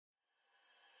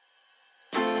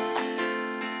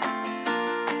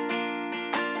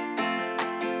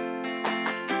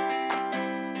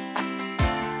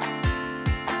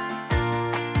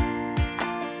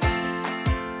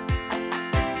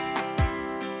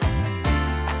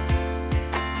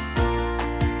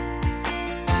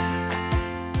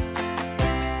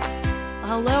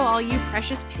Hello, all you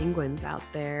precious penguins out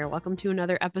there. Welcome to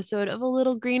another episode of A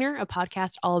Little Greener, a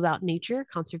podcast all about nature,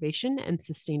 conservation, and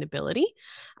sustainability.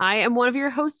 I am one of your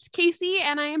hosts, Casey,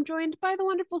 and I am joined by the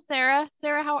wonderful Sarah.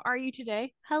 Sarah, how are you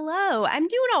today? Hello, I'm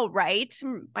doing all right.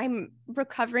 I'm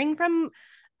recovering from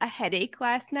a headache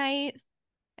last night,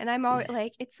 and I'm all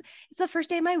like, it's the first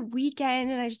day of my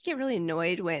weekend, and I just get really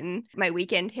annoyed when my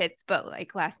weekend hits. But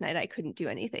like last night, I couldn't do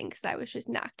anything because I was just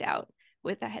knocked out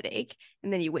with a headache,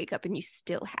 and then you wake up and you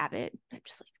still have it. I'm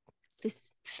just like,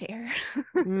 this fair?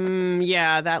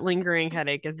 Yeah, that lingering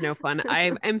headache is no fun.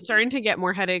 I'm starting to get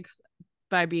more headaches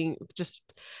by being just,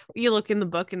 you look in the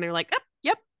book and they're like, oh,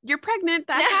 yep, you're pregnant.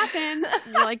 That happens.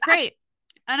 And you're like, great.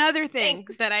 Another thing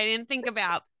Thanks. that I didn't think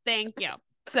about. Thank you.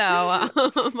 So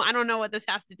I don't know what this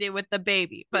has to do with the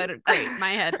baby, but great,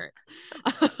 my head hurts.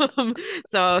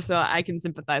 So I can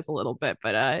sympathize a little bit,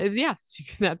 but yes,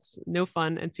 that's no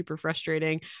fun and super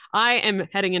frustrating. I am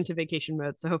heading into vacation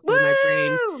mode, so hopefully my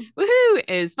brain woohoo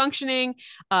is functioning.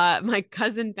 My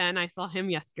cousin Ben, I saw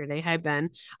him yesterday. Hi Ben,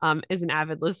 is an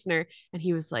avid listener, and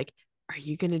he was like, are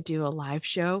you going to do a live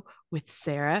show with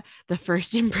Sarah, the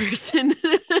first in person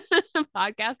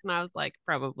podcast? And I was like,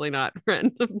 probably not,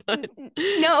 friend. But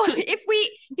no,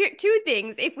 here, two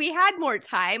things. If we had more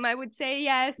time, I would say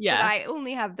yes. Yeah. But I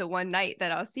only have the one night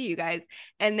that I'll see you guys.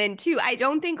 And then two, I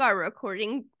don't think our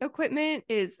recording equipment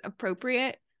is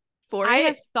appropriate for it. I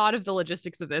have thought of the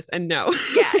logistics of this, and no.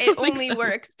 Yeah, it only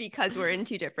works because we're in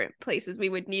two different places. We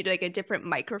would need like a different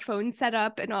microphone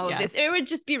setup and all of this. It would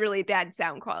just be really bad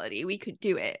sound quality. We could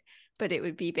do it, but it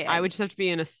would be bad. I would just have to be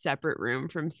in a separate room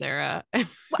from Sarah. Well,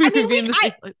 I mean,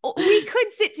 we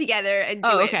could sit together and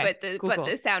do it, but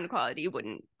the sound quality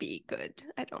wouldn't be good.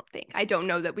 I don't think. I don't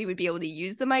know that we would be able to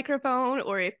use the microphone,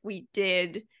 or if we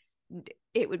did,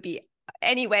 it would be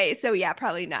anyway. So yeah,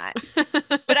 probably not.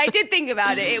 But I did think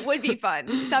about it. It would be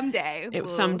fun someday.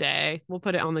 Someday we'll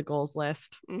put it on the goals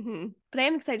list. Mm-hmm. But I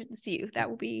am excited to see you. That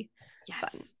will be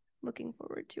fun. Looking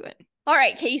forward to it. All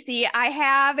right, Casey, I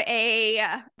have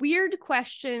a weird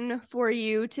question for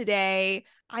you today.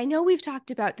 I know we've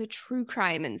talked about the true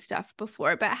crime and stuff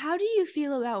before, but how do you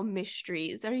feel about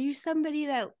mysteries? Are you somebody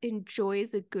that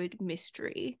enjoys a good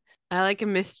mystery? I like a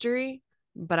mystery,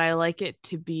 but I like it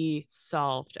to be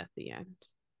solved at the end.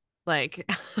 Like,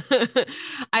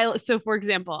 so for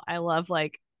example, I love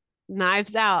like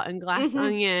Knives Out and Glass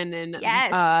Onion and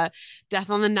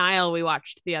Death on the Nile we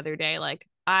watched the other day. Like,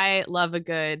 I love a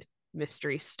good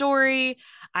mystery story.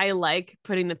 I like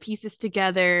putting the pieces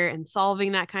together and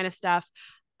solving that kind of stuff.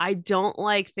 I don't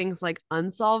like things like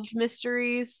unsolved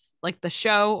mysteries, like the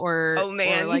show or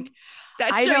like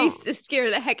that show used to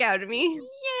scare the heck out of me.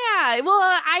 Yeah, well,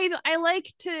 I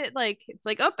like to like it's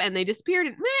like and they disappeared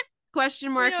and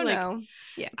question mark.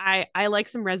 I like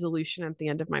some resolution at the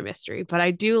end of my mystery, but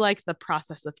I do like the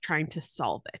process of trying to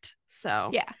solve it. So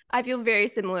yeah, I feel very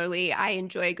similarly. I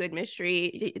enjoy a good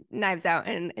mystery. Knives Out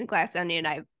and Glass Onion.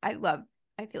 I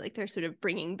feel like they're sort of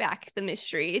bringing back the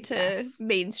mystery to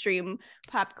mainstream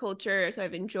pop culture. So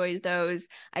I've enjoyed those.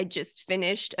 I just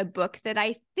finished a book that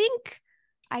I think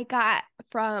I got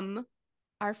from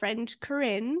our friend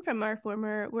Corinne from our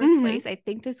former workplace. I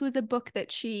think this was a book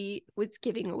that she was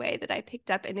giving away that I picked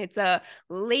up, and it's a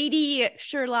Lady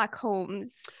Sherlock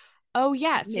Holmes. Oh,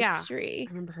 yes. Mystery. Yeah.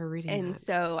 I remember her reading and that.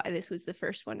 So this was the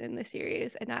first one in the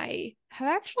series. And I have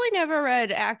actually never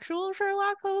read actual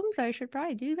Sherlock Holmes. I should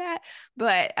probably do that.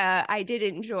 But I did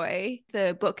enjoy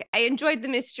the book. I enjoyed the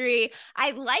mystery.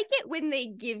 I like it when they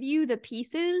give you the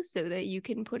pieces so that you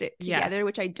can put it together,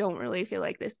 which I don't really feel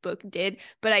like this book did.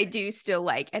 But I do still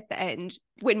like at the end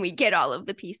when we get all of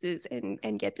the pieces and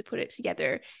get to put it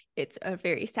together. It's a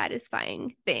very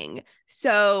satisfying thing.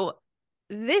 So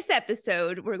this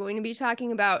episode, we're going to be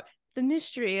talking about the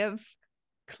mystery of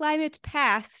climate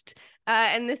past.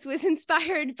 And this was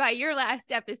inspired by your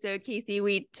last episode, Casey.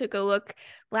 We took a look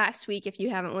last week, if you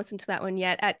haven't listened to that one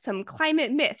yet, at some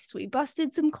climate myths. We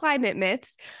busted some climate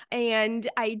myths. And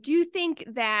I do think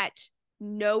that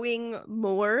knowing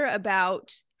more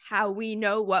about how we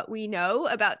know what we know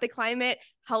about the climate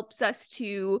helps us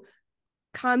to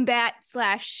combat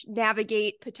 /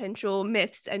 navigate potential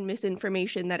myths and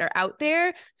misinformation that are out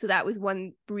there. So that was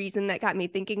one reason that got me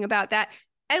thinking about that.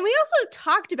 And we also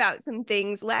talked about some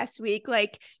things last week,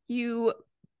 like you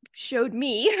showed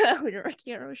me, we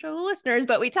can't really show the listeners,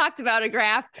 but we talked about a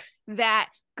graph that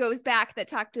goes back that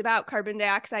talked about carbon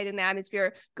dioxide in the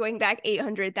atmosphere going back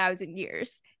 800,000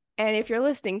 years. And if you're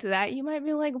listening to that, you might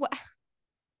be like, what?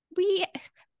 We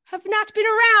have not been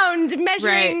around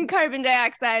measuring carbon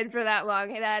dioxide for that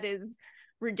long. That is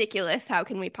ridiculous. How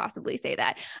can we possibly say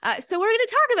that? So we're going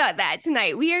to talk about that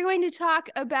tonight. We are going to talk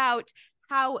about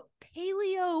how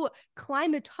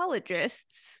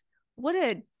paleoclimatologists, what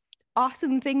a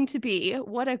awesome thing to be,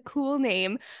 what a cool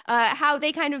name, how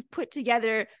they kind of put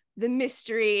together the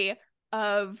mystery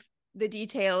of the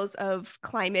details of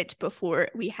climate before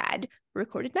we had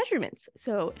recorded measurements.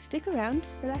 So stick around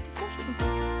for that discussion.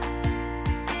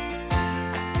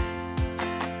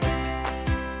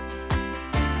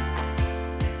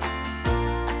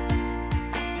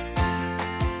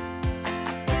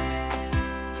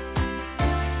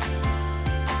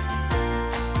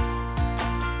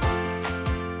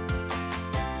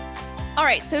 All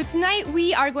right, so tonight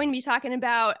we are going to be talking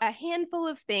about a handful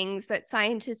of things that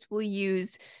scientists will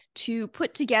use to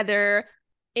put together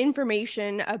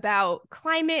information about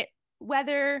climate,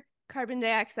 weather, carbon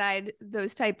dioxide,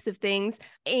 those types of things,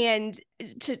 and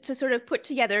to sort of put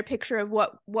together a picture of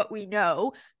what we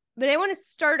know. But I want to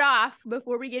start off,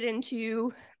 before we get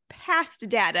into past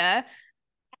data,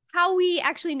 how we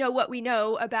actually know what we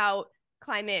know about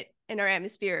climate in our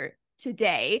atmosphere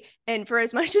today. And for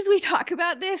as much as we talk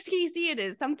about this, Casey, it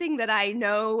is something that I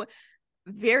know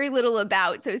very little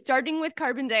about. So starting with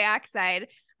carbon dioxide,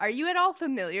 are you at all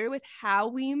familiar with how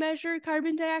we measure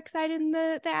carbon dioxide in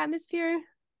the atmosphere?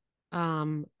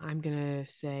 I'm gonna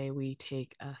say we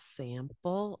take a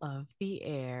sample of the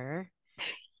air.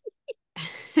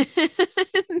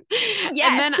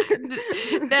 Yes. And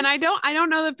then I don't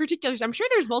know the particulars. I'm sure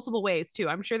there's multiple ways too.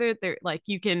 I'm sure that there like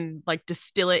you can like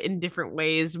distill it in different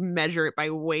ways, measure it by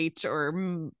weight or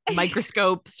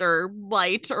microscopes or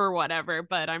light or whatever,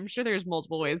 but I'm sure there's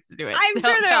multiple ways to do it. I'm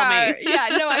sure there are. Me.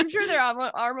 Yeah, no, I'm sure there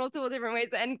are multiple different ways.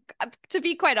 And to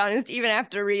be quite honest, even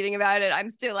after reading about it, I'm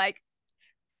still like,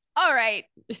 all right,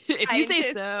 if you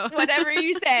say so. Whatever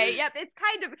you say. Yep, it's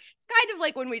kind of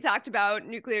like when we talked about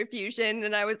nuclear fusion,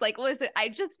 and I was like, listen, I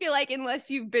just feel like unless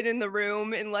you've been in the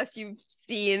room, unless you've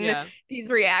seen these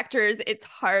reactors, it's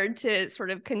hard to sort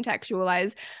of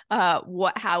contextualize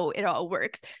how it all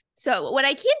works. So what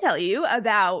I can tell you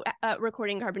about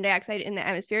recording carbon dioxide in the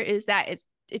atmosphere is that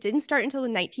it didn't start until the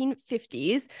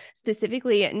 1950s,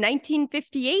 specifically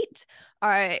 1958.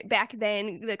 Back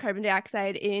then, the carbon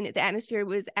dioxide in the atmosphere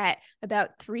was at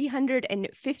about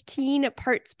 315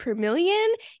 parts per million,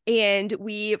 and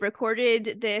we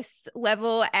recorded this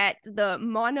level at the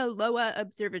Mauna Loa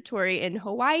Observatory in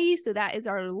Hawaii. So that is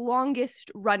our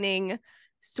longest running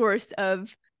source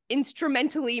of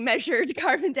instrumentally measured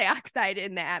carbon dioxide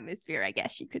in the atmosphere, I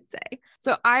guess you could say.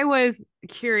 So I was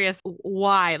curious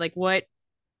why, like what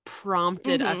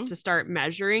prompted us to start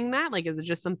measuring that? Like, is it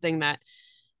just something that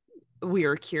we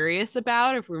were curious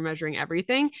about if we were measuring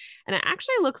everything? And it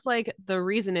actually looks like the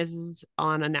reason is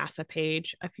on a NASA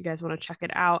page, if you guys want to check it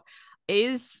out,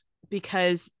 is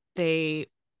because they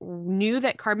knew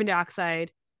that carbon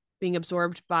dioxide being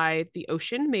absorbed by the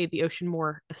ocean made the ocean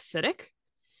more acidic.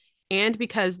 And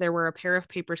because there were a pair of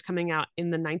papers coming out in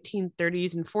the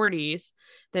 1930s and 40s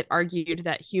that argued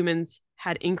that humans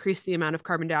had increased the amount of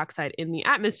carbon dioxide in the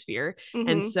atmosphere.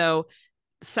 And so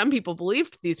some people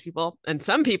believed these people and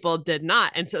some people did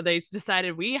not. And so they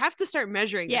decided we have to start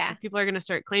measuring this. If people are going to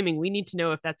start claiming, we need to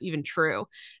know if that's even true.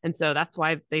 And so that's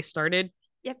why they started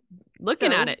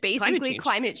looking at it. Basically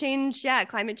climate change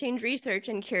research,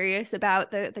 and curious about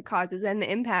the causes and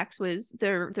the impacts was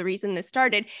the reason this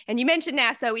started. And you mentioned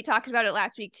NASA. We talked about it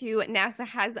last week too. NASA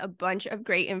has a bunch of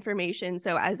great information.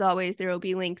 So as always, there will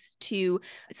be links to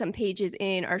some pages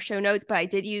in our show notes, but I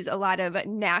did use a lot of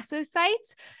NASA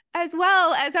sites as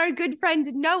well as our good friend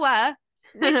NOAA,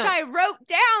 which I wrote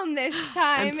down this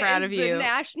time. I'm proud of you. The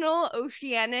National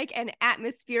Oceanic and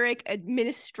Atmospheric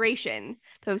Administration.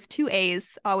 Those two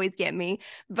A's always get me,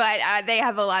 but they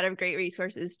have a lot of great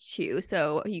resources too.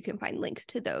 So you can find links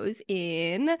to those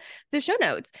in the show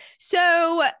notes.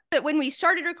 So when we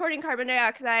started recording carbon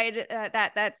dioxide,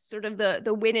 that's sort of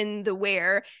the when and the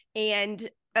where. And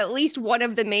at least one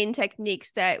of the main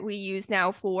techniques that we use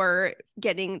now for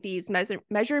getting these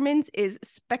measurements is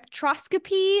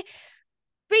spectroscopy.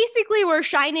 Basically, we're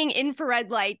shining infrared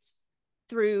lights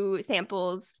through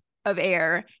samples of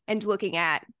air and looking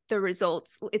at the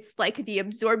results. It's like the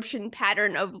absorption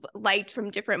pattern of light from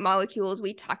different molecules.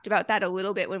 We talked about that a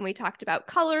little bit when we talked about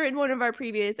color in one of our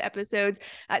previous episodes.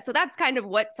 So that's kind of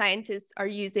what scientists are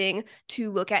using to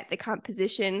look at the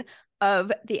composition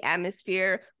of the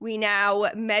atmosphere. We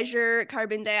now measure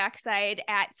carbon dioxide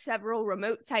at several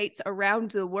remote sites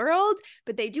around the world,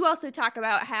 but they do also talk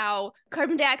about how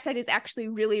carbon dioxide is actually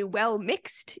really well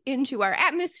mixed into our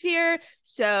atmosphere.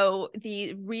 So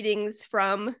the readings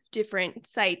from different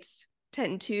sites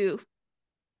tend to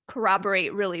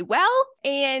corroborate really well.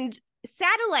 And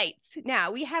satellites,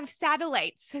 now we have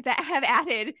satellites that have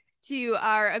added to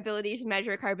our ability to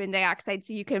measure carbon dioxide.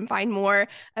 So you can find more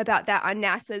about that on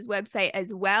NASA's website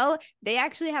as well. They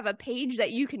actually have a page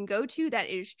that you can go to that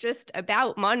is just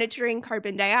about monitoring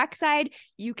carbon dioxide.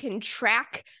 You can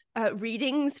track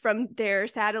readings from their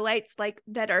satellites like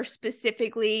that are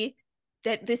specifically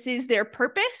that this is their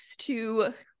purpose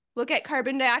to look at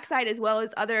carbon dioxide as well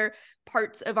as other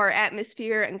parts of our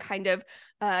atmosphere and kind of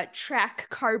track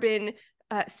carbon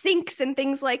sinks and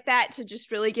things like that to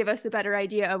just really give us a better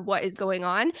idea of what is going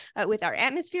on with our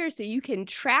atmosphere. So you can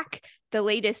track the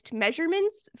latest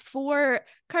measurements for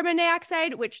carbon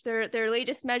dioxide, which their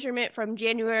latest measurement from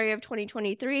January of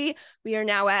 2023, we are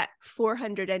now at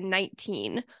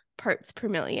 419 parts per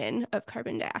million of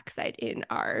carbon dioxide in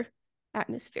our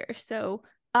atmosphere. So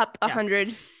up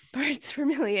 100 parts per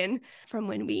million from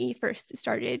when we first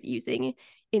started using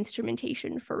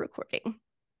instrumentation for recording.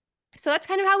 So that's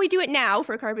kind of how we do it now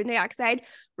for carbon dioxide.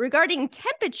 Regarding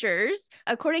temperatures,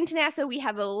 according to NASA, we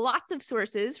have lots of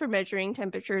sources for measuring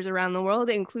temperatures around the world,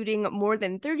 including more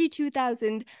than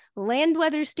 32,000 land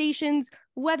weather stations,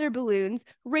 weather balloons,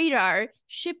 radar,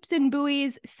 ships and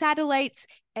buoys, satellites,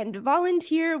 and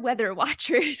volunteer weather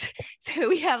watchers. So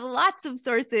we have lots of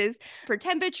sources for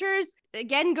temperatures.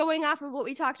 Again, going off of what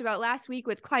we talked about last week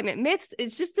with climate myths,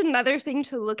 it's just another thing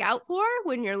to look out for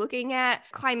when you're looking at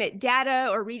climate data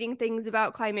or reading things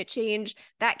about climate change.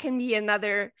 That can be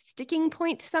another sticking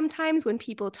point sometimes when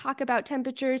people talk about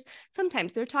temperatures.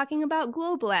 Sometimes they're talking about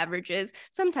global averages.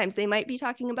 Sometimes they might be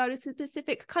talking about a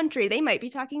specific country. They might be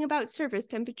talking about surface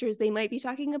temperatures. They might be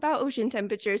talking about ocean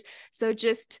temperatures. So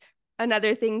just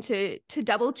another thing to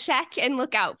double check and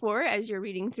look out for as you're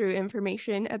reading through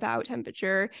information about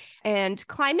temperature and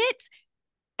climate.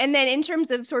 And then in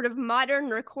terms of sort of modern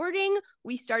recording,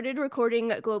 we started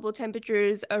recording global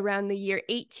temperatures around the year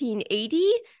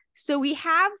 1880. So we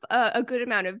have a good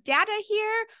amount of data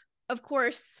here. Of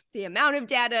course, the amount of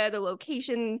data, the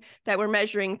location that we're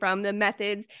measuring from, the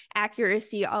methods,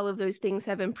 accuracy, all of those things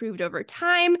have improved over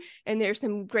time. And there's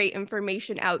some great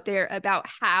information out there about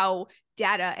how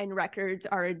data and records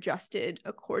are adjusted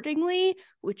accordingly,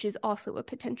 which is also a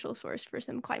potential source for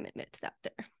some climate myths out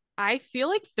there. I feel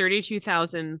like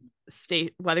 32,000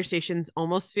 weather stations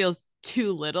almost feels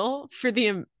too little for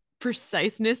the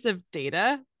preciseness of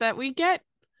data that we get.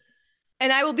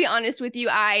 And I will be honest with you,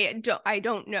 I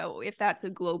don't know if that's a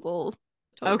global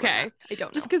total. Okay. I don't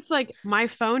know. Just because like my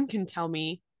phone can tell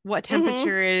me what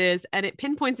temperature it is and it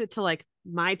pinpoints it to like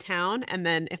my town. And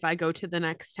then if I go to the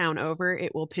next town over,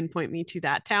 it will pinpoint me to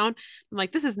that town. I'm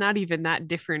like, this is not even that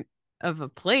different of a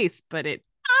place, but it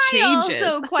changes. I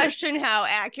also question how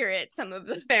accurate some of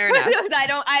the fair enough.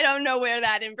 I don't know where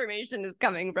that information is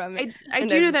coming from. I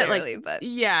do know that like but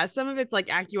yeah, some of it's like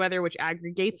AccuWeather, which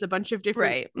aggregates a bunch of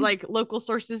different like local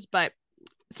sources, but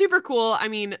super cool. I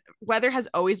mean, weather has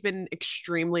always been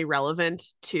extremely relevant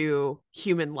to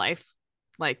human life.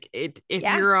 Like if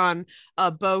you're on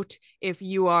a boat, if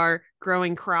you are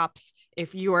growing crops,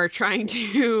 if you are trying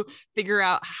to figure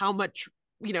out how much,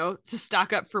 you know, to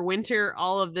stock up for winter,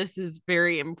 all of this is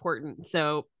very important.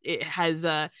 So it has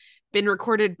been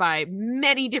recorded by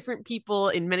many different people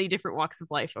in many different walks of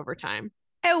life over time.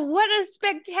 And what a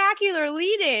spectacular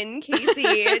lead-in,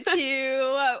 Casey,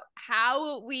 to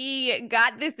how we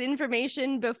got this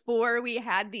information before we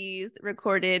had these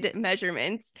recorded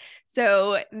measurements.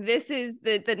 So this is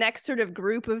the next sort of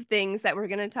group of things that we're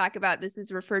going to talk about. This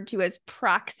is referred to as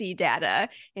proxy data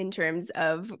in terms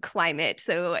of climate.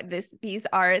 So these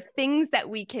are things that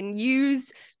we can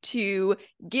use to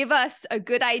give us a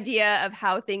good idea of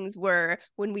how things were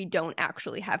when we don't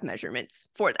actually have measurements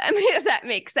for them, if that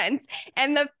makes sense.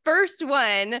 And the first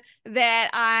one that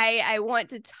I want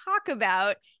to talk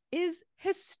about is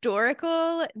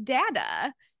historical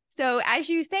data. So as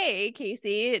you say,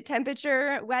 Casey,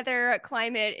 temperature, weather,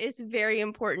 climate is very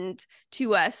important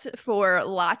to us for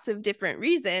lots of different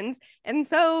reasons. And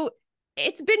so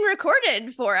it's been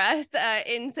recorded for us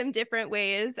in some different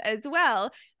ways as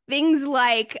well. Things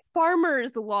like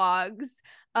farmers' logs,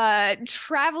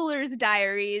 travelers'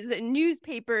 diaries,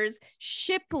 newspapers,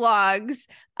 ship logs.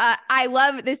 I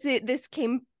love this. This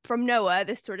came from NOAA,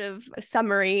 this sort of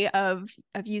summary of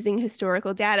using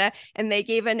historical data. And they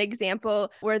gave an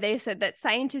example where they said that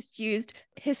scientists used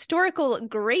historical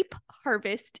grape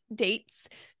harvest dates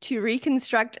to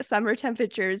reconstruct summer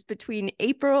temperatures between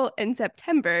April and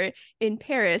September in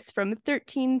Paris from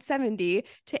 1370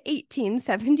 to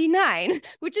 1879,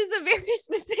 which is a very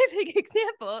specific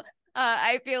example,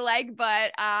 I feel like,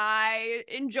 but I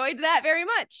enjoyed that very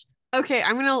much. Okay,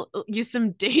 I'm going to use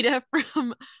some data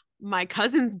from my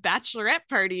cousin's bachelorette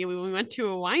party when we went to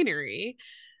a winery.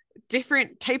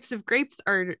 different types of grapes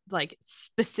are like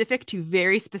specific to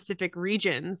very specific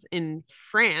regions in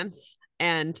France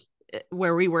and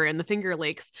where we were in the Finger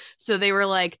Lakes. So they were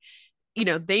like,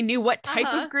 they knew what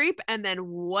type of grape and then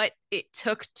what it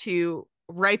took to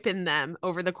ripen them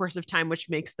over the course of time, which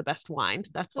makes the best wine.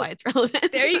 That's why it's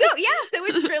relevant. There you go. Yeah. So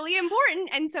it's really important.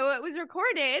 And so it was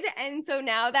recorded. And so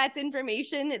now that's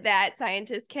information that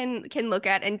scientists can look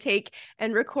at and take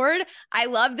and record. I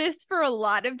love this for a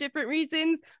lot of different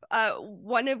reasons.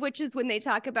 One of which is when they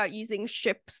talk about using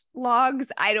ship's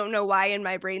logs. I don't know why in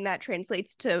my brain that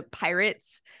translates to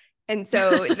pirates. And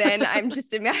so then I'm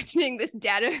just imagining this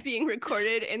data being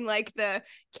recorded in like the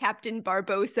Captain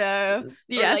Barbosa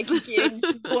or like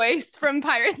Gibbs voice from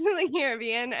Pirates of the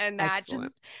Caribbean. And that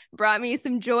just brought me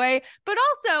some joy. But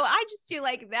also, I just feel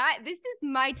like this is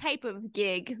my type of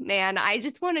gig, man. I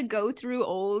just want to go through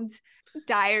old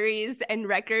diaries and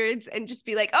records and just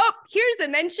be like, oh, here's a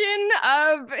mention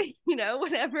of,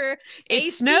 whatever.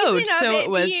 It snowed, so it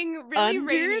was being really under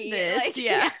rainy. this.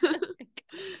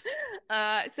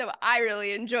 So I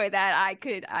really enjoy that.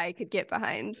 I could get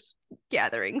behind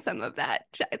gathering some of that.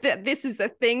 This is a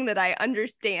thing that I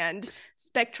understand.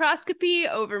 Spectroscopy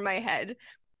over my head.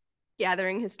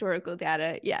 Gathering historical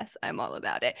data. Yes, I'm all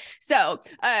about it. So,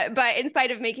 but in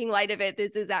spite of making light of it,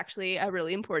 this is actually a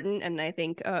really important and I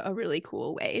think a really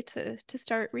cool way to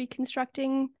start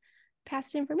reconstructing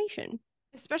past information.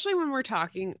 Especially when we're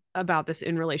talking about this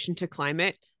in relation to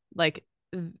climate, like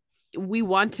we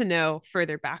want to know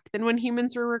further back than when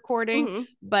humans were recording,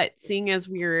 but seeing as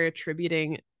we're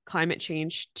attributing climate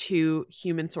change to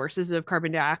human sources of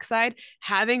carbon dioxide,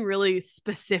 having really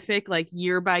specific, like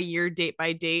year by year, date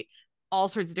by date, all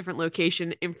sorts of different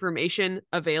location information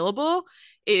available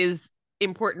is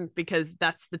important because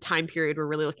that's the time period we're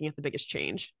really looking at the biggest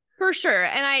change. For sure.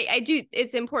 And I do,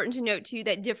 it's important to note too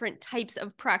that different types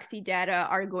of proxy data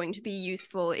are going to be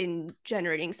useful in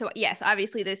generating. So yes,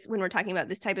 obviously when we're talking about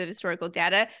this type of historical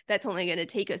data, that's only going to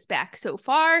take us back so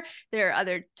far. There are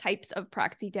other types of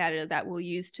proxy data that we'll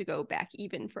use to go back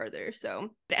even further. So,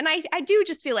 and I do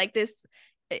just feel like this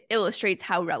illustrates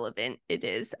how relevant it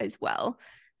is as well.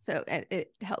 So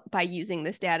by using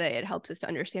this data, it helps us to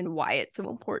understand why it's so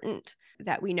important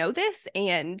that we know this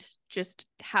and just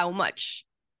how much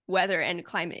weather and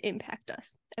climate impact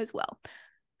us as well.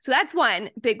 So that's one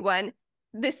big one.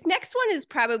 This next one is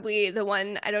probably the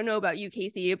one, I don't know about you,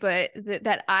 Casey, but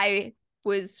that I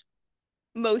was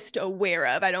most aware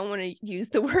of. I don't want to use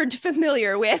the word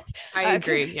familiar with. I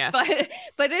agree, yes.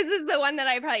 But this is the one that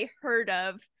I probably heard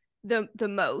of the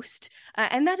most,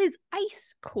 and that is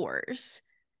ice cores.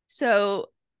 So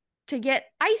to get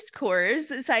ice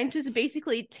cores, scientists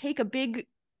basically take a big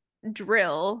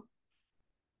drill.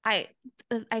 I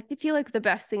feel like the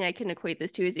best thing I can equate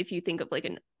this to is if you think of like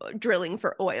drilling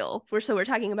for oil. We're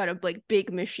talking about a like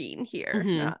big machine here,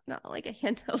 not like a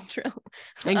handheld drill.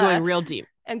 And going real deep.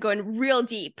 And going real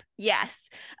deep, yes.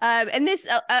 And this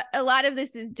a lot of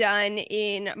this is done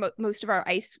in most of our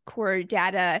ice core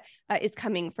data is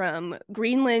coming from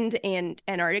Greenland and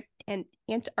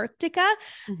Antarctica.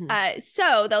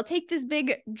 So they'll take this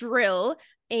big drill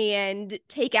and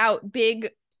take out big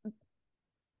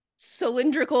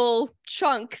cylindrical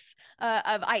chunks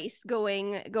of ice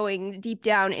going deep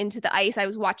down into the ice. I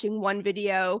was watching one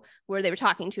video where they were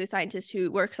talking to a scientist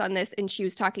who works on this, and she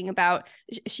was talking about,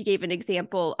 she gave an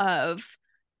example of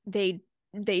they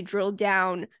drilled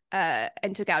down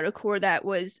and took out a core that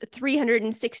was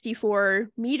 364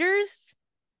 meters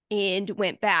and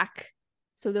went back.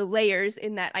 So the layers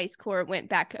in that ice core went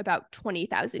back about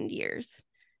 20,000 years,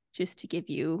 just to give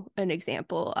you an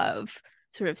example of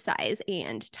sort of size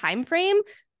and time frame.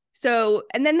 So,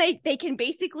 and then they can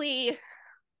basically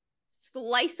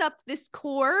slice up this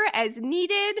core as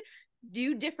needed,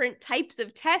 do different types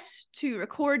of tests to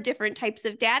record different types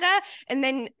of data. And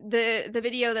then the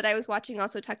video that I was watching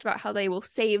also talked about how they will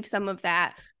save some of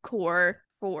that core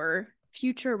for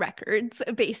future records,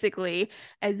 basically,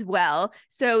 as well.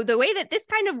 So the way that this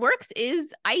kind of works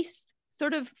is ice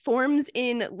sort of forms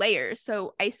in layers.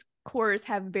 So ice cores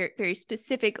have very, very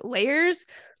specific layers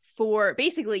for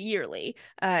basically yearly.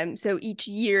 So each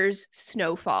year's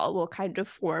snowfall will kind of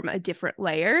form a different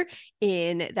layer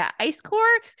in that ice core.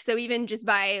 So even just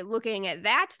by looking at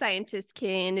that, scientists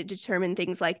can determine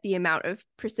things like the amount of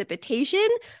precipitation,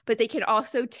 but they can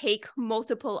also take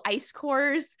multiple ice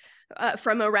cores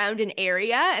from around an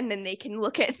area, and then they can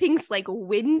look at things like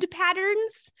wind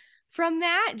patterns from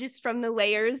that, just from the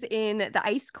layers in the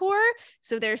ice core.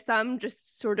 So there's some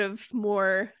just sort of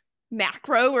more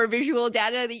macro or visual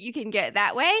data that you can get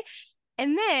that way.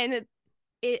 And then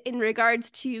in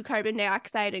regards to carbon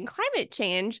dioxide and climate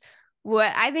change,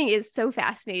 what I think is so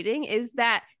fascinating is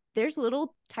that there's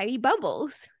little tiny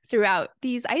bubbles throughout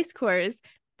these ice cores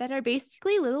that are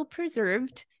basically little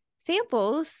preserved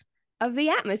samples of the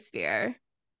atmosphere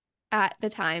at the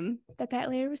time that that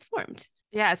layer was formed.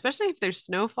 Yeah, especially if there's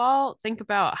snowfall. Think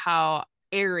about how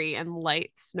airy and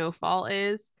light snowfall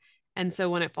is. And so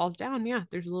when it falls down, yeah,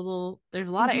 there's a lot of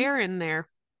Mm-hmm. air in there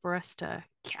for us to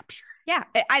capture. Yeah,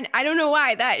 I don't know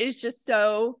why that is just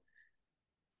so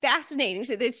fascinating.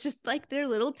 So it's just like they're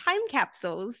little time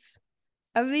capsules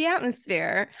of the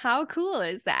atmosphere. How cool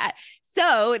is that?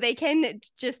 So they can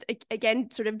just, again,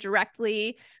 sort of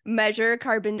directly measure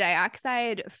carbon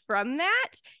dioxide from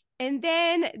that. And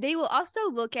then they will also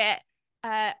look at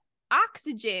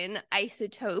oxygen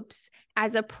isotopes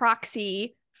as a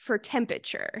proxy for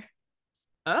temperature.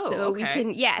 Oh, So we okay.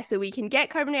 can, yeah, so we can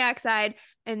get carbon dioxide,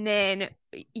 and then,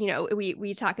 you know,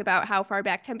 we talk about how far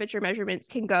back temperature measurements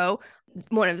can go.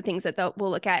 One of the things that we'll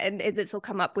look at, and this will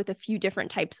come up with a few different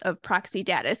types of proxy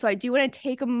data. So I do want to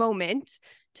take a moment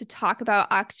to talk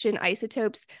about oxygen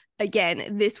isotopes.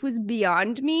 Again, this was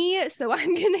beyond me, so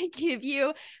I'm going to give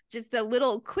you just a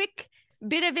little quick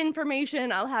bit of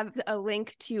information. I'll have a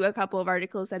link to a couple of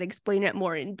articles that explain it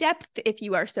more in depth if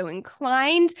you are so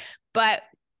inclined. But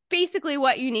basically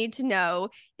what you need to know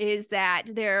is that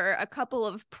there are a couple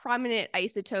of prominent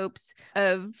isotopes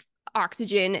of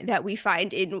oxygen that we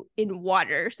find in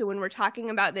water. So when we're talking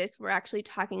about this, we're actually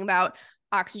talking about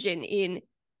oxygen in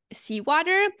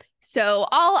seawater. So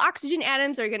all oxygen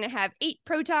atoms are going to have 8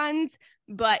 protons,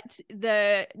 but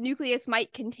the nucleus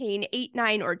might contain 8,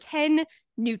 9, or 10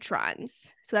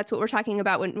 neutrons. So that's what we're talking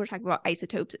about when we're talking about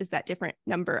isotopes, is that different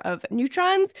number of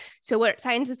neutrons. So what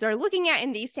scientists are looking at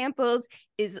in these samples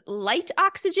is light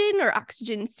oxygen, or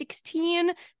oxygen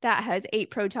 16, that has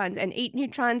 8 protons and 8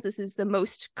 neutrons. This is the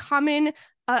most common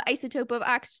isotope of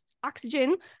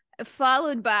oxygen,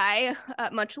 followed by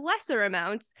much lesser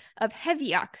amounts of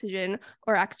heavy oxygen,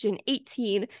 or oxygen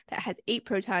 18, that has 8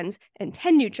 protons and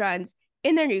 10 neutrons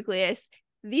in their nucleus.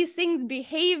 These things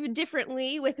behave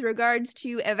differently with regards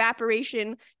to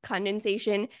evaporation,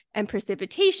 condensation, and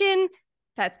precipitation.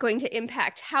 That's going to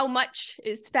impact how much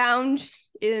is found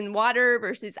in water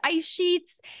versus ice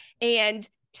sheets, and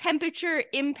temperature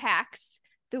impacts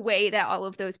the way that all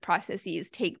of those processes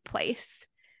take place.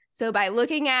 So by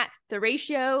looking at the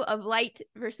ratio of light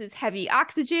versus heavy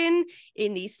oxygen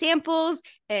in these samples,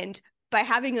 and by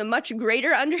having a much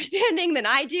greater understanding than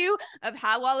I do of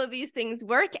how all of these things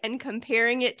work, and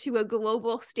comparing it to a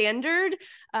global standard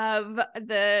of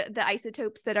the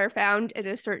isotopes that are found at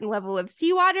a certain level of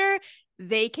seawater,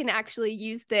 they can actually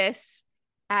use this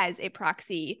as a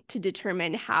proxy to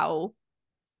determine how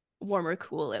warm or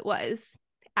cool it was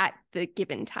at the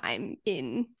given time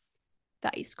in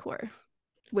the ice core,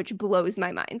 which blows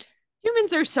my mind.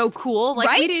 Humans are so cool. Like,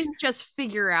 we Right? didn't just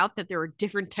figure out that there were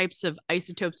different types of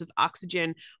isotopes of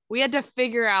oxygen. We had to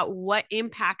figure out what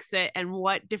impacts it and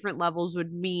what different levels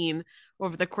would mean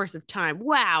over the course of time.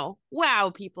 Wow.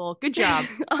 Wow, people. Good job.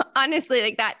 Honestly,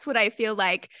 like that's what I feel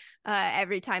like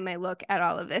every time I look at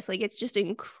all of this. Like, it's just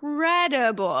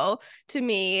incredible to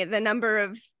me, the number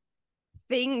of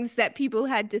things that people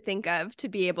had to think of to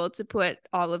be able to put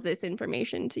all of this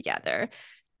information together.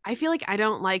 I feel like I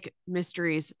don't like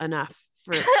mysteries enough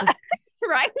for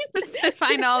Right? to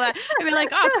find all that. I mean, like,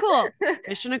 oh, cool.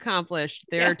 Mission accomplished.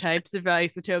 There are types of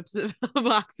isotopes of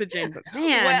oxygen, but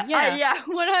man, well, yeah. yeah,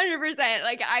 100%.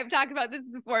 Like, I've talked about this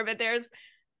before, but there's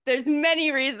many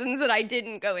reasons that I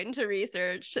didn't go into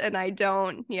research, and I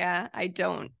don't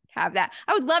have that.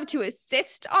 I would love to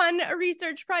assist on a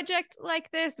research project like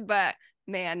this, but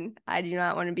man, I do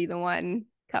not want to be the one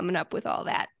coming up with all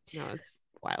that. No, it's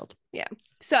wild. Yeah.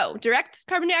 So direct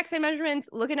carbon dioxide measurements,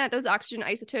 looking at those oxygen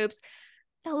isotopes.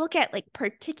 They'll look at like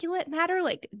particulate matter,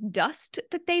 like dust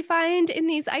that they find in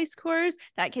these ice cores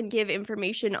that can give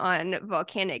information on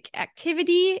volcanic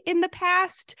activity in the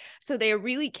past. So they're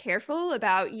really careful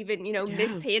about even,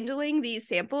 mishandling these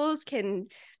samples can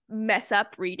mess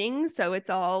up readings. So it's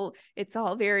all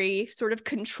very sort of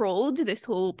controlled, this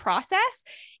whole process.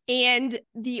 And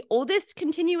the oldest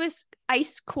continuous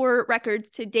ice core records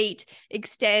to date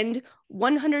extend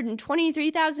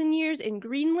 123,000 years in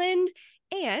Greenland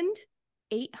and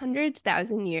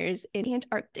 800,000 years in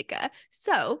Antarctica.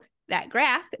 So that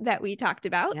graph that we talked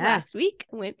about last week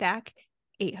went back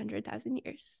 800,000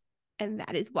 years. And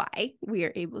that is why we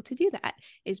are able to do that,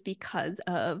 is because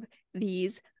of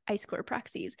these ice core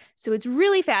proxies. So it's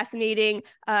really fascinating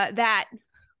that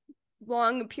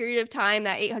long period of time,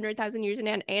 that 800,000 years in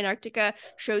Antarctica,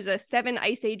 shows us 7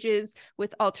 ice ages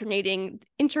with alternating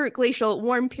interglacial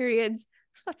warm periods,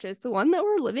 such as the one that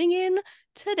we're living in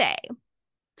today.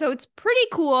 So it's pretty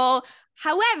cool.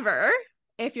 However,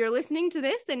 if you're listening to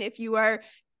this and if you are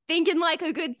thinking like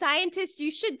a good scientist,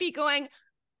 you should be going,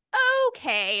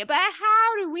 okay, but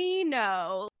how do we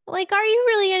know? Like, are you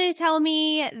really going to tell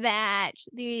me that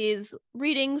these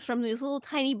readings from these little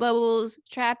tiny bubbles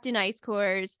trapped in ice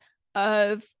cores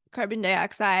of carbon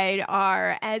dioxide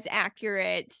are as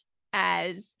accurate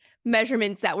as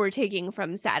measurements that we're taking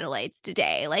from satellites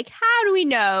today? Like, how do we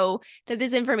know that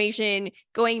this information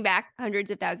going back hundreds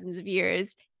of thousands of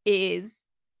years is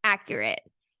accurate?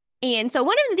 And so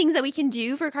one of the things that we can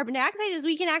do for carbon dioxide is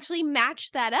we can actually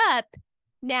match that up.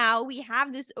 Now we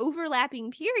have this overlapping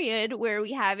period where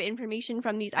we have information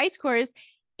from these ice cores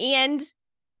and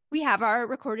we have our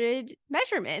recorded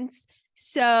measurements.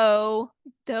 So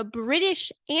the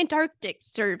British Antarctic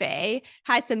Survey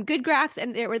has some good graphs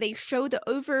and there where they show the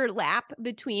overlap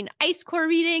between ice core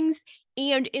readings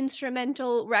and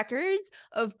instrumental records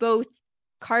of both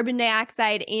carbon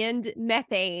dioxide and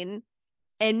methane.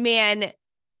 And man,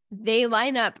 they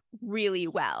line up really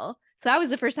well. So that was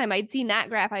the first time I'd seen that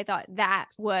graph. I thought that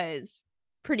was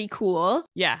pretty cool.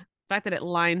 Yeah. The fact that it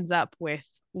lines up with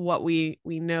what we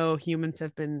know humans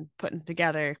have been putting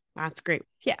together, that's great.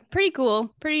 Yeah, pretty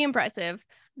cool. Pretty impressive.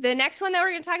 The next one that we're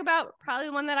going to talk about, probably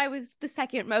the one that I was the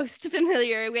second most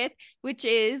familiar with, which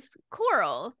is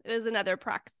coral. It is another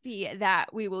proxy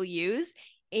that we will use.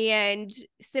 And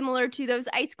similar to those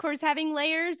ice cores having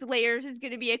layers is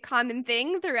going to be a common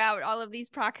thing throughout all of these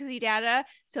proxy data.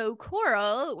 So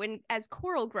coral, as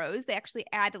coral grows, they actually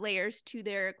add layers to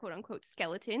their quote unquote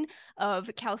skeleton of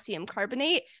calcium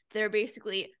carbonate. They're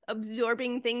basically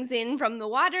absorbing things in from the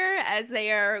water as they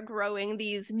are growing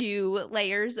these new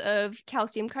layers of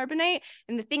calcium carbonate.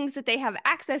 And the things that they have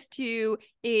access to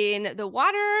in the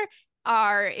water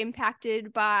are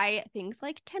impacted by things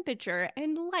like temperature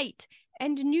and light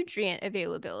and nutrient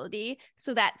availability.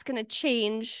 So that's going to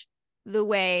change the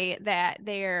way that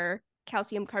their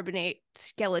calcium carbonate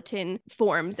skeleton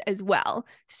forms as well.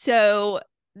 So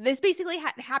this basically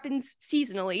happens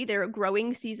seasonally. There are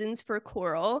growing seasons for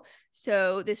coral.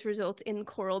 So this results in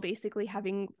coral basically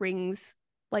having rings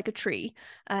like a tree.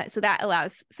 So that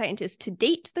allows scientists to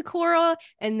date the coral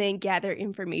and then gather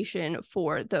information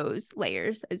for those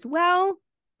layers as well.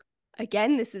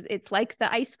 Again, it's like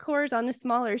the ice cores on a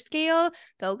smaller scale.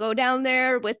 They'll go down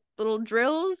there with little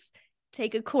drills,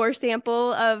 take a core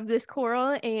sample of this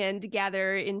coral and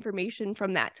gather information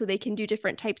from that. So they can do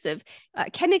different types of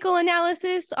chemical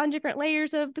analysis on different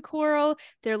layers of the coral.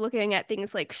 They're looking at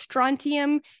things like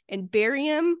strontium and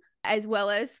barium, as well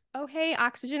as,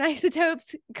 oxygen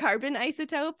isotopes, carbon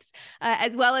isotopes,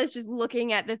 as well as just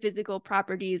looking at the physical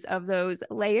properties of those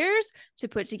layers to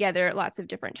put together lots of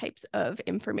different types of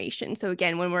information. So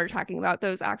again, when we're talking about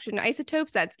those oxygen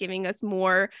isotopes, that's giving us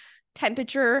more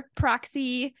temperature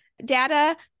proxy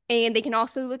data. And they can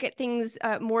also look at things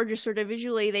more just sort of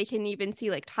visually. They can even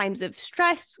see like times of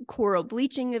stress, coral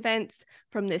bleaching events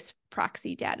from this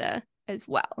proxy data as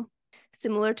well.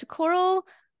 Similar to coral,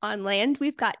 on land,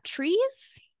 we've got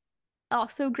trees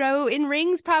also grow in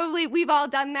rings. Probably we've all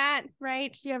done that,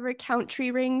 right? You ever count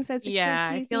tree rings as a kid? Yeah,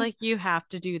 I feel like you have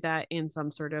to do that in some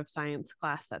sort of science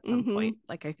class at some point.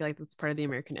 Like I feel like that's part of the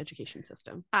American education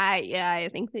system.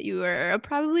 I think that you are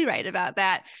probably right about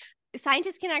that.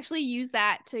 Scientists can actually use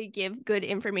that to give good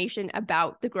information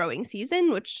about the growing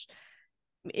season, which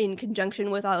in conjunction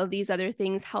with all of these other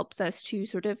things helps us to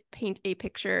sort of paint a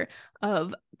picture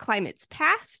of climates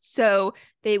past. So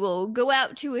they will go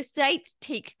out to a site,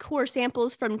 take core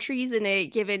samples from trees in a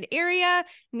given area,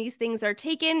 and these things are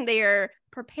taken, they are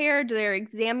prepared, they're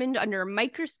examined under a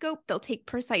microscope, they'll take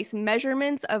precise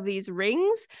measurements of these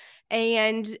rings,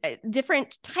 and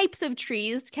different types of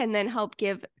trees can then help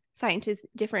give scientists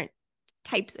different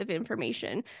types of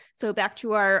information. So back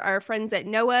to our friends at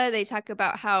NOAA, they talk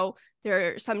about how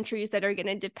there are some trees that are going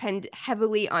to depend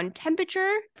heavily on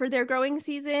temperature for their growing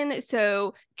season.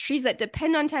 So trees that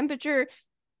depend on temperature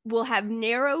will have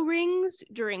narrow rings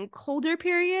during colder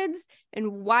periods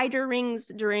and wider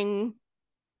rings during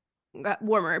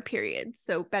warmer periods.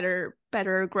 So better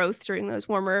growth during those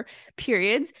warmer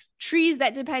periods. Trees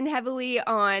that depend heavily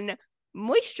on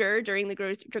moisture during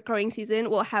the growing season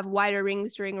will have wider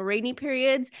rings during rainy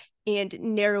periods and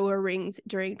narrower rings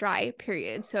during dry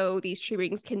periods. So these tree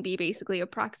rings can be basically a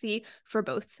proxy for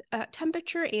both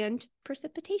temperature and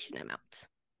precipitation amounts.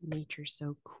 Nature's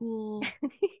so cool.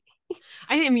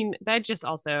 I mean, that just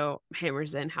also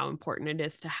hammers in how important it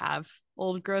is to have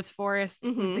old growth forests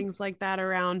and things like that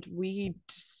around. We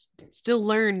still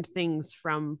learned things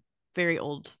from very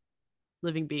old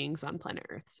living beings on planet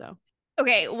Earth. So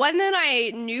okay, one that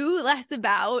I knew less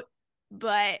about,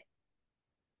 but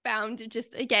found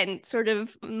just, again, sort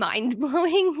of mind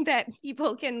blowing that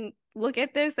people can look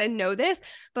at this and know this.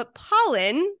 But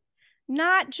pollen,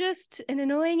 not just an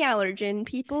annoying allergen,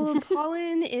 people,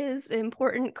 pollen is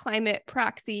important climate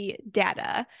proxy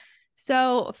data.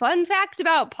 So, fun fact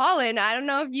about pollen, I don't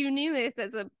know if you knew this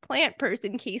as a plant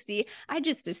person, Casey. I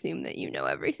just assume that you know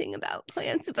everything about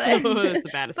plants, but That's a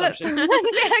bad but assumption.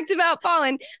 fun fact about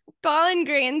pollen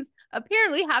grains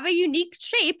apparently have a unique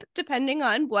shape depending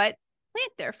on what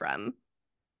plant they're from.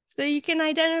 So you can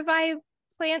identify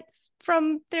plants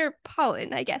from their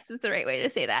pollen, I guess is the right way to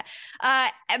say that.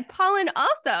 And pollen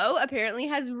also apparently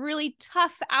has really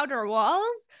tough outer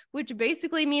walls, which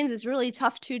basically means it's really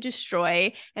tough to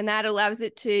destroy, and that allows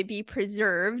it to be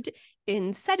preserved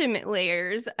in sediment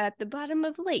layers at the bottom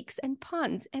of lakes and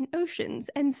ponds and oceans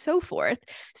and so forth.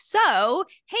 So,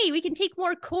 hey, we can take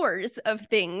more cores of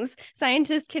things.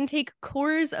 Scientists can take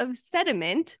cores of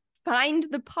sediment, find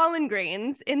the pollen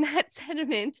grains in that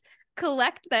sediment,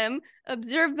 collect them,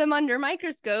 observe them under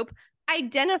microscope,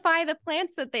 identify the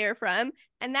plants that they are from,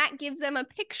 and that gives them a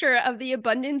picture of the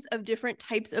abundance of different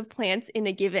types of plants in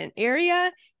a given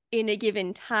area, in a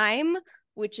given time,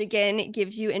 which again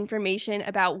gives you information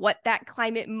about what that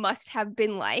climate must have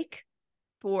been like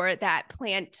for that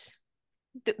plant,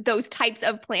 those types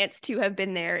of plants to have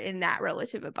been there in that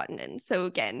relative abundance. So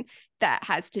again, that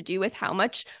has to do with how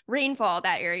much rainfall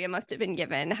that area must have been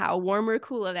given, how warm or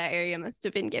cool that area must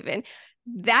have been given.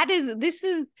 This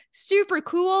is super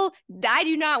cool. I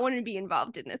do not want to be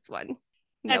involved in this one.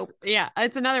 Nope.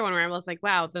 It's another one where I was like,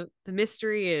 wow, the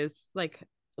mystery is like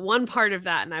one part of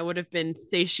that and I would have been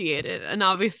satiated. And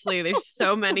obviously there's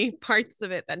so many parts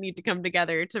of it that need to come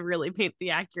together to really paint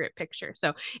the accurate picture.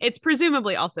 So it's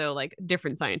presumably also like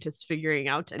different scientists figuring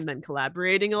out and then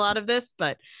collaborating a lot of this.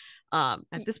 But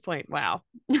at this point, wow.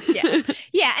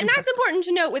 Yeah. And that's important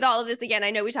to note with all of this. Again,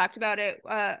 I know we talked about it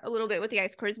a little bit with the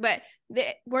ice cores, but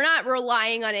we're not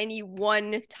relying on any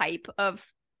one type of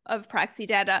proxy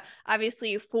data.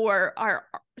 Obviously, for our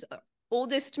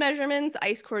oldest measurements,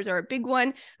 ice cores are a big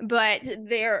one, but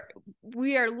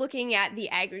we are looking at the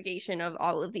aggregation of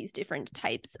all of these different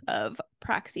types of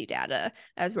proxy data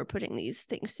as we're putting these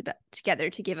things together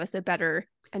to give us a better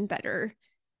and better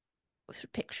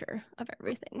picture of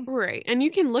everything. Right. And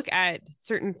you can look at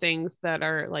certain things that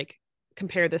are like,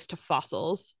 compare this to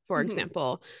fossils, for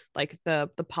example, like the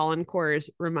pollen cores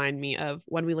remind me of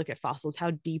when we look at fossils,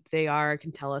 how deep they are,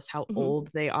 can tell us how old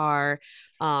they are.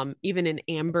 Even in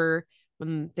amber,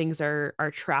 when things are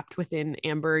trapped within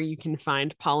amber, you can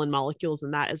find pollen molecules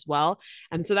in that as well.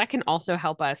 And so that can also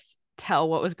help us tell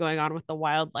what was going on with the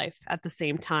wildlife at the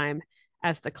same time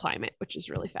as the climate, which is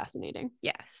really fascinating.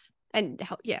 Yes. And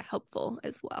helpful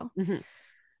as well.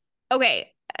 Okay,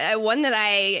 one that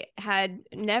I had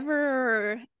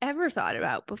never ever thought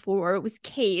about before was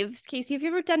caves. Casey, have you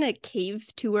ever done a cave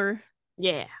tour?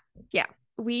 Yeah.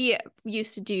 We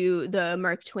used to do the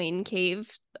Mark Twain cave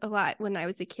a lot when I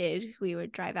was a kid. We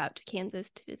would drive out to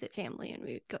Kansas to visit family, and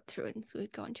we would go through it. And so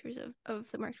we'd go on tours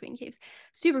of the Mark Twain caves.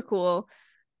 Super cool.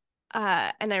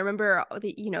 And I remember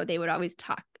they would always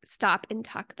stop and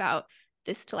talk about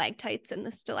the stalactites and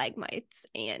the stalagmites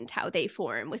and how they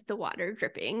form with the water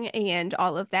dripping and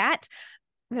all of that.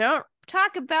 They don't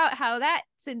talk about how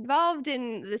that's involved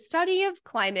in the study of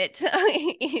climate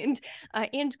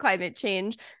and climate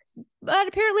change, but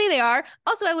apparently they are.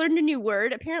 Also, I learned a new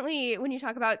word. Apparently, when you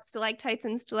talk about stalactites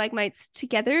and stalagmites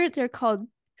together, they're called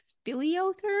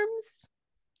speleotherms.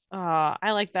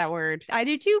 I like that word. I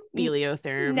do too.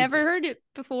 Speleotherms. Never heard it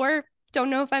before. Don't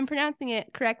know if I'm pronouncing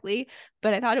it correctly,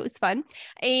 but I thought it was fun.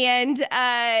 And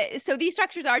so these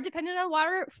structures are dependent on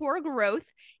water for growth,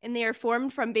 and they are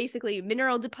formed from basically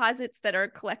mineral deposits that are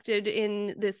collected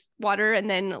in this water and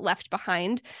then left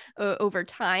behind over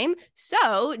time.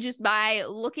 So just by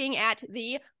looking at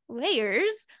the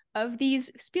layers of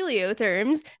these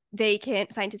speleotherms,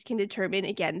 scientists can determine,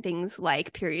 again, things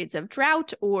like periods of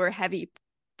drought or heavy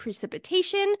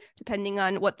precipitation, depending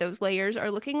on what those layers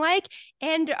are looking like.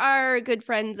 And our good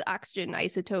friends oxygen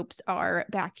isotopes are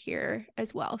back here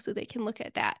as well, so they can look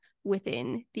at that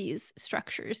within these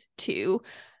structures too.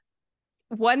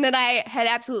 One that I had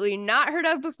absolutely not heard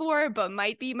of before, but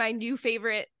might be my new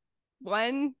favorite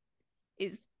one,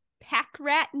 is pack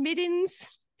rat middens.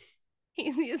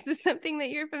 Is this something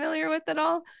that you're familiar with at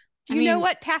all? Do you know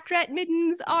what pack rat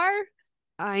middens are?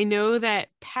 I know that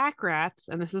pack rats,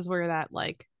 and this is where that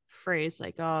like phrase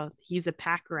like, oh, he's a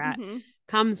pack rat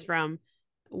comes from,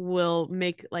 will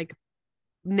make like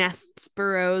nests,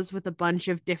 burrows with a bunch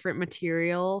of different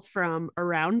material from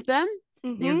around them.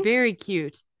 They're very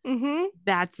cute. Mm-hmm.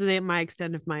 That's my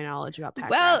extent of my knowledge about pack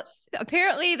Well, rats.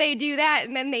 apparently they do that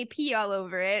and then they pee all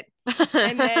over it.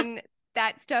 And then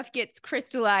that stuff gets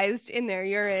crystallized in their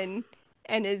urine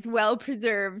and is well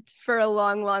preserved for a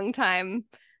long, long time.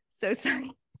 So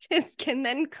scientists can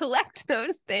then collect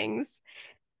those things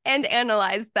and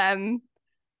analyze them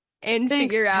and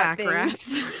Thanks, figure out pack things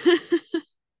rats.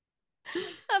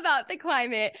 about the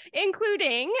climate,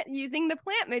 including using the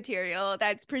plant material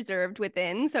that's preserved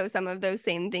within. So, some of those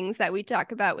same things that we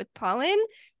talk about with pollen,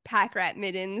 pack rat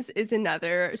middens is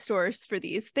another source for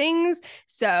these things.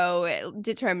 So,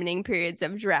 determining periods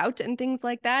of drought and things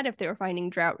like that, if they were finding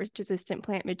drought resistant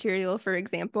plant material, for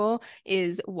example,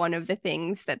 is one of the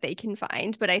things that they can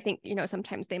find. But I think,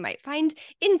 sometimes they might find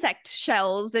insect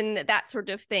shells and that sort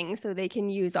of thing. So, they can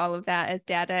use all of that as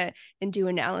data and do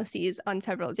analyses on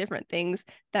several different things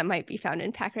that might be found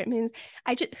in pack rat middens.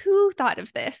 Who thought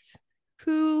of this?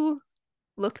 Who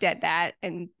looked at that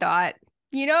and thought,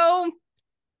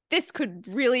 this could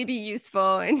really be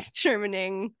useful in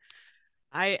determining.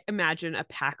 I imagine a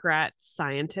pack rat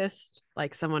scientist,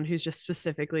 like someone who's just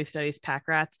specifically studies pack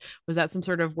rats, was at some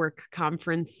sort of work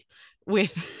conference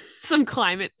with some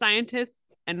climate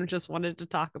scientists and just wanted to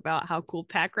talk about how cool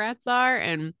pack rats are.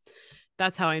 And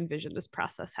that's how I envision this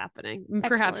process happening.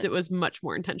 Perhaps Excellent. it was much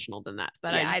more intentional than that,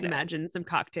 but I Yeah, just imagine some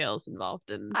cocktails involved.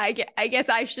 And I guess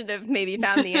I should have maybe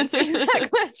found the answer to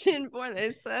that question for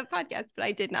this podcast, but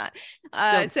I did not.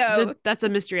 That's a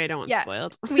mystery I don't want yeah,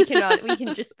 spoiled. we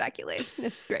can just speculate.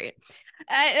 That's great.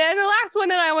 And the last one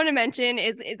that I want to mention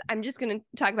is I'm just going to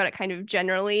talk about it kind of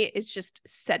generally. Is just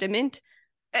sediment.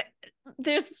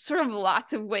 There's sort of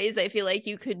lots of ways I feel like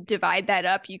you could divide that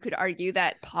up. You could argue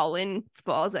that pollen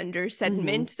falls under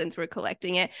sediment since we're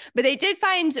collecting it, but they did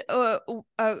find a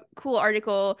cool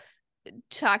article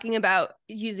talking about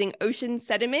using ocean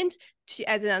sediment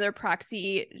as another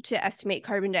proxy to estimate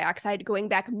carbon dioxide going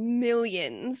back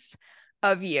millions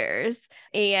of years.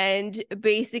 And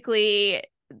basically,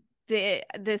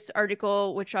 this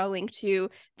article, which I'll link to,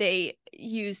 they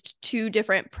used two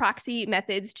different proxy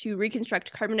methods to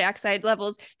reconstruct carbon dioxide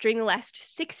levels during the last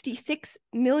 66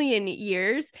 million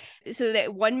years. So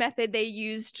that one method, they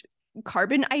used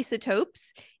carbon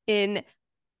isotopes in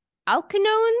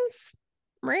alkanones,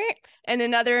 and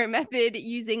another method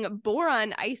using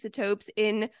boron isotopes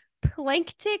in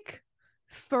planktic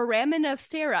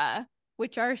foraminifera,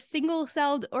 which are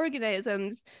single-celled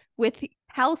organisms with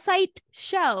calcite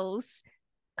shells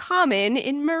common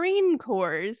in marine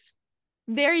cores.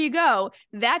 There you go.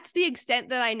 That's the extent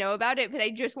that I know about it, but I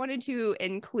just wanted to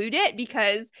include it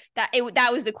because that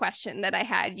was a question that I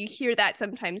had. You hear that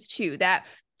sometimes too, that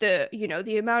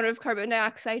the amount of carbon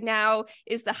dioxide now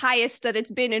is the highest that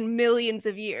it's been in millions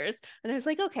of years. And I was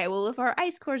like, okay, well, if our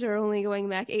ice cores are only going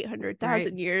back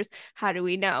 800,000 years, how do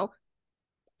we know?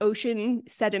 Ocean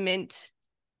sediment,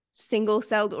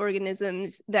 single-celled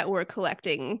organisms that we're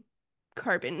collecting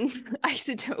carbon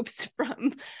isotopes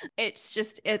from.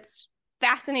 It's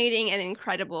fascinating and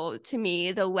incredible to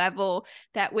me, the level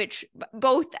that which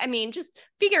both, just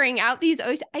figuring out these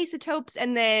isotopes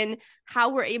and then how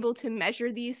we're able to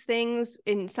measure these things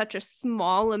in such a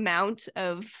small amount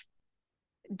of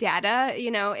data.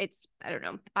 I don't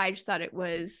know, I just thought it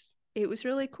was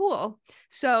really cool.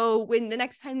 So when the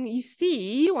next time you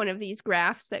see one of these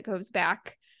graphs that goes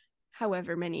back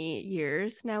however many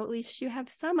years, now at least you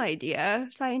have some idea.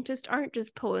 Scientists aren't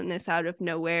just pulling this out of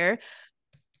nowhere.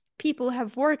 People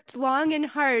have worked long and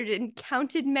hard and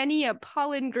counted many a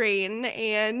pollen grain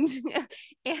and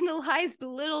analyzed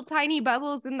little tiny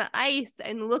bubbles in the ice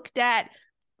and looked at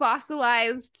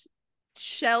fossilized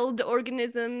shelled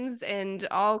organisms and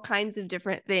all kinds of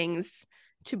different things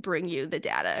to bring you the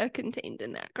data contained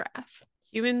in that graph.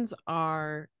 Humans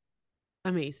are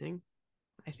amazing.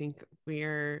 I think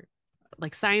we're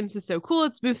like, science is so cool.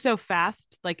 It's moved so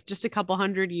fast, like just a couple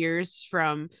hundred years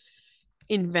from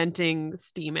inventing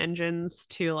steam engines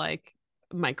to like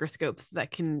microscopes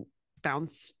that can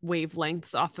bounce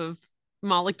wavelengths off of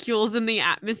molecules in the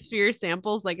atmosphere,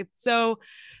 samples. Like, it's so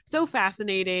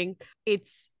fascinating.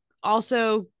 It's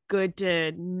also good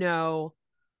to know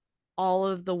all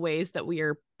of the ways that we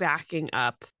are backing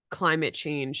up climate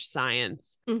change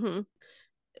science.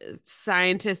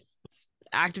 Scientists,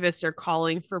 activists are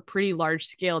calling for pretty large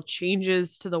scale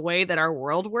changes to the way that our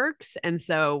world works. And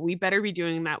so we better be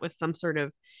doing that with some sort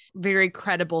of very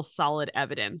credible, solid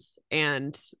evidence.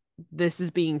 And this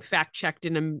is being fact checked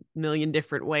in a million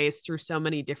different ways through so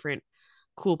many different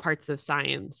cool parts of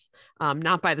science,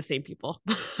 not by the same people,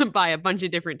 by a bunch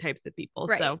of different types of people.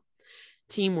 Right. So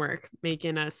teamwork,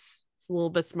 making us a little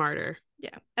bit smarter.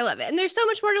 Yeah, I love it. And there's so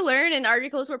much more to learn, and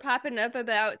articles were popping up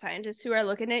about scientists who are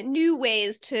looking at new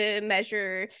ways to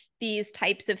measure these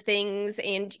types of things.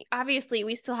 And obviously,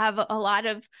 we still have a lot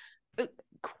of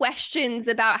questions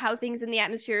about how things in the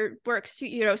atmosphere works,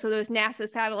 so those NASA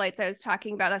satellites I was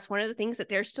talking about, that's one of the things that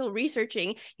they're still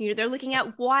researching. They're looking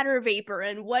at water vapor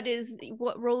and what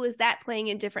role is that playing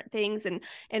in different things,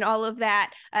 and all of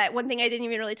that. One thing I didn't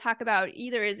even really talk about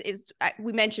either is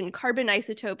we mentioned carbon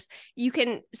isotopes.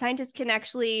 Scientists can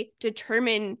actually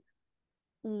determine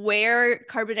where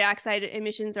carbon dioxide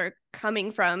emissions are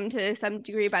coming from to some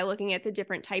degree by looking at the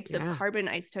different types of carbon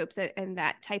isotopes and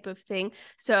that type of thing.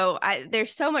 So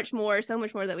there's so much more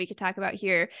that we could talk about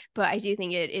here, but I do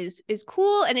think it is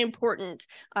cool and important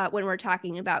when we're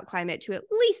talking about climate to at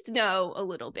least know a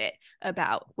little bit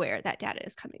about where that data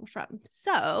is coming from.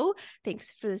 So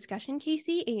thanks for the discussion,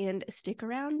 Casey, and stick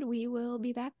around. We will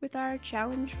be back with our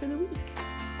challenge for the week.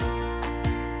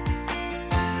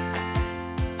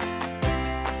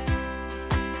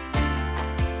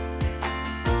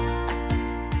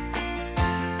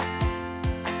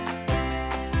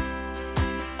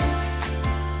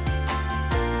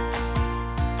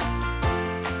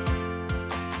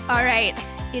 All right,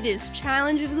 it is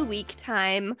challenge of the week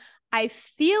time. I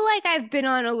feel like I've been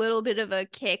on a little bit of a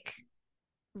kick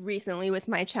recently with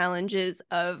my challenges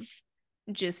of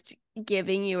just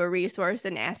giving you a resource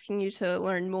and asking you to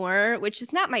learn more, which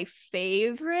is not my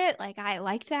favorite. Like, I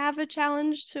like to have a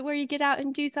challenge to where you get out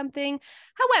and do something.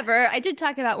 However, I did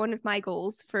talk about one of my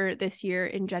goals for this year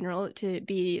in general to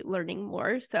be learning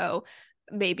more. So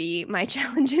maybe my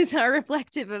challenges are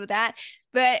reflective of that.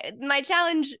 But my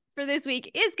challenge for this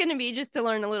week is going to be just to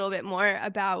learn a little bit more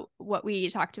about what we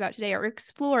talked about today, or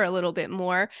explore a little bit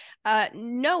more.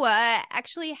 NOAA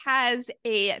actually has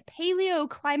a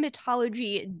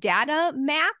paleoclimatology data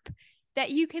map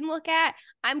that you can look at.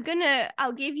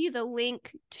 I'll give you the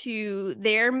link to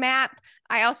their map.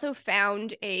 I also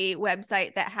found a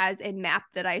website that has a map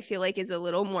that I feel like is a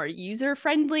little more user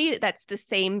friendly. That's the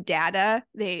same data.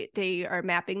 They are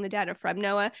mapping the data from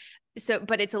NOAA.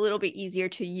 But it's a little bit easier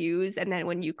to use. And then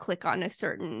when you click on a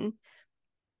certain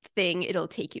thing, it'll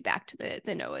take you back to the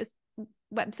NOAA's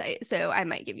website. So I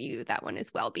might give you that one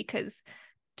as well, because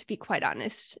to be quite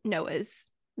honest,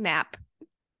 NOAA's map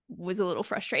was a little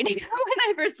frustrating when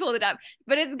I first pulled it up,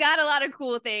 but it's got a lot of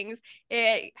cool things.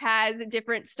 It has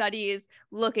different studies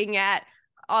looking at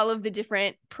all of the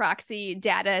different proxy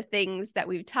data things that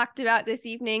we've talked about this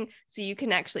evening. So you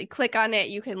can actually click on it.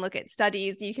 You can look at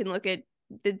studies. You can look at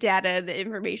the data, the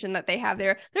information that they have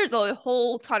there. There's a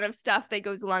whole ton of stuff that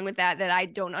goes along with that I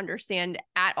don't understand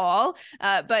at all.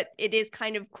 But it is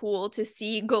kind of cool to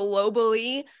see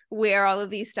globally where all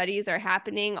of these studies are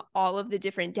happening, all of the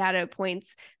different data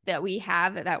points that we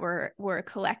have that we're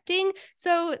collecting.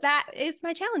 So that is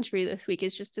my challenge for you this week,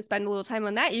 is just to spend a little time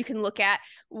on that. You can look at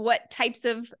what types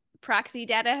of proxy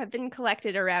data have been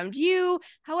collected around you,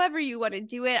 however you want to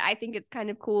do it. I think it's kind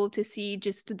of cool to see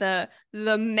just the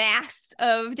mass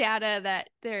of data that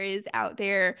there is out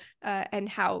there, and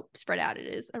how spread out it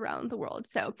is around the world.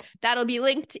 So that'll be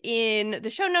linked in the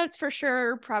show notes for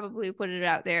sure. Probably put it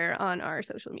out there on our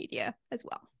social media as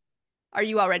well. Are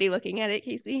you already looking at it,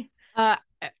 Casey?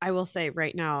 I will say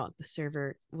right now the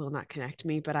server will not connect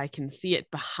me, but I can see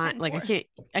it behind. Like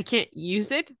I can't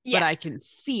use it, but I can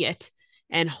see it.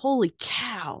 And holy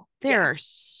cow, there are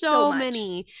so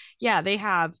many. Yeah, they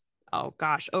have, oh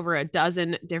gosh, over a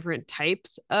dozen different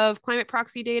types of climate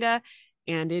proxy data,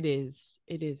 and it is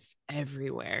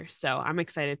everywhere. So I'm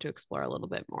excited to explore a little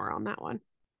bit more on that one.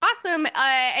 Awesome.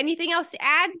 Anything else to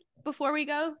add before we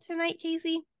go tonight,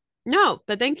 Casey? No,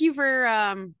 but thank you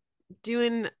for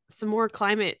doing some more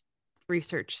climate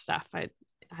research stuff.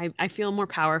 I feel more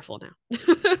powerful now.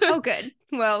 Oh, good.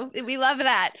 Well, we love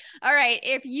that. All right.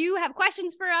 If you have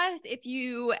questions for us, if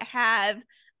you have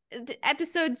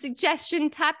episode suggestion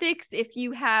topics, if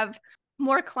you have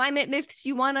more climate myths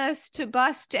you want us to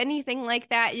bust, anything like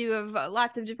that, you have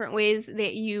lots of different ways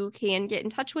that you can get in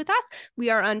touch with us.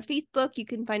 We are on Facebook. You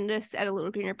can find us at A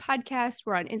Little Greener Podcast.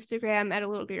 We're on Instagram at A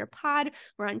Little Greener Pod.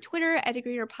 We're on Twitter at A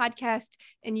Greener Podcast.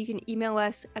 And you can email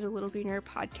us at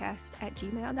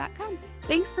alittlegreenerpodcast@gmail.com.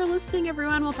 Thanks for listening,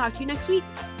 everyone. We'll talk to you next week.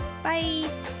 Bye.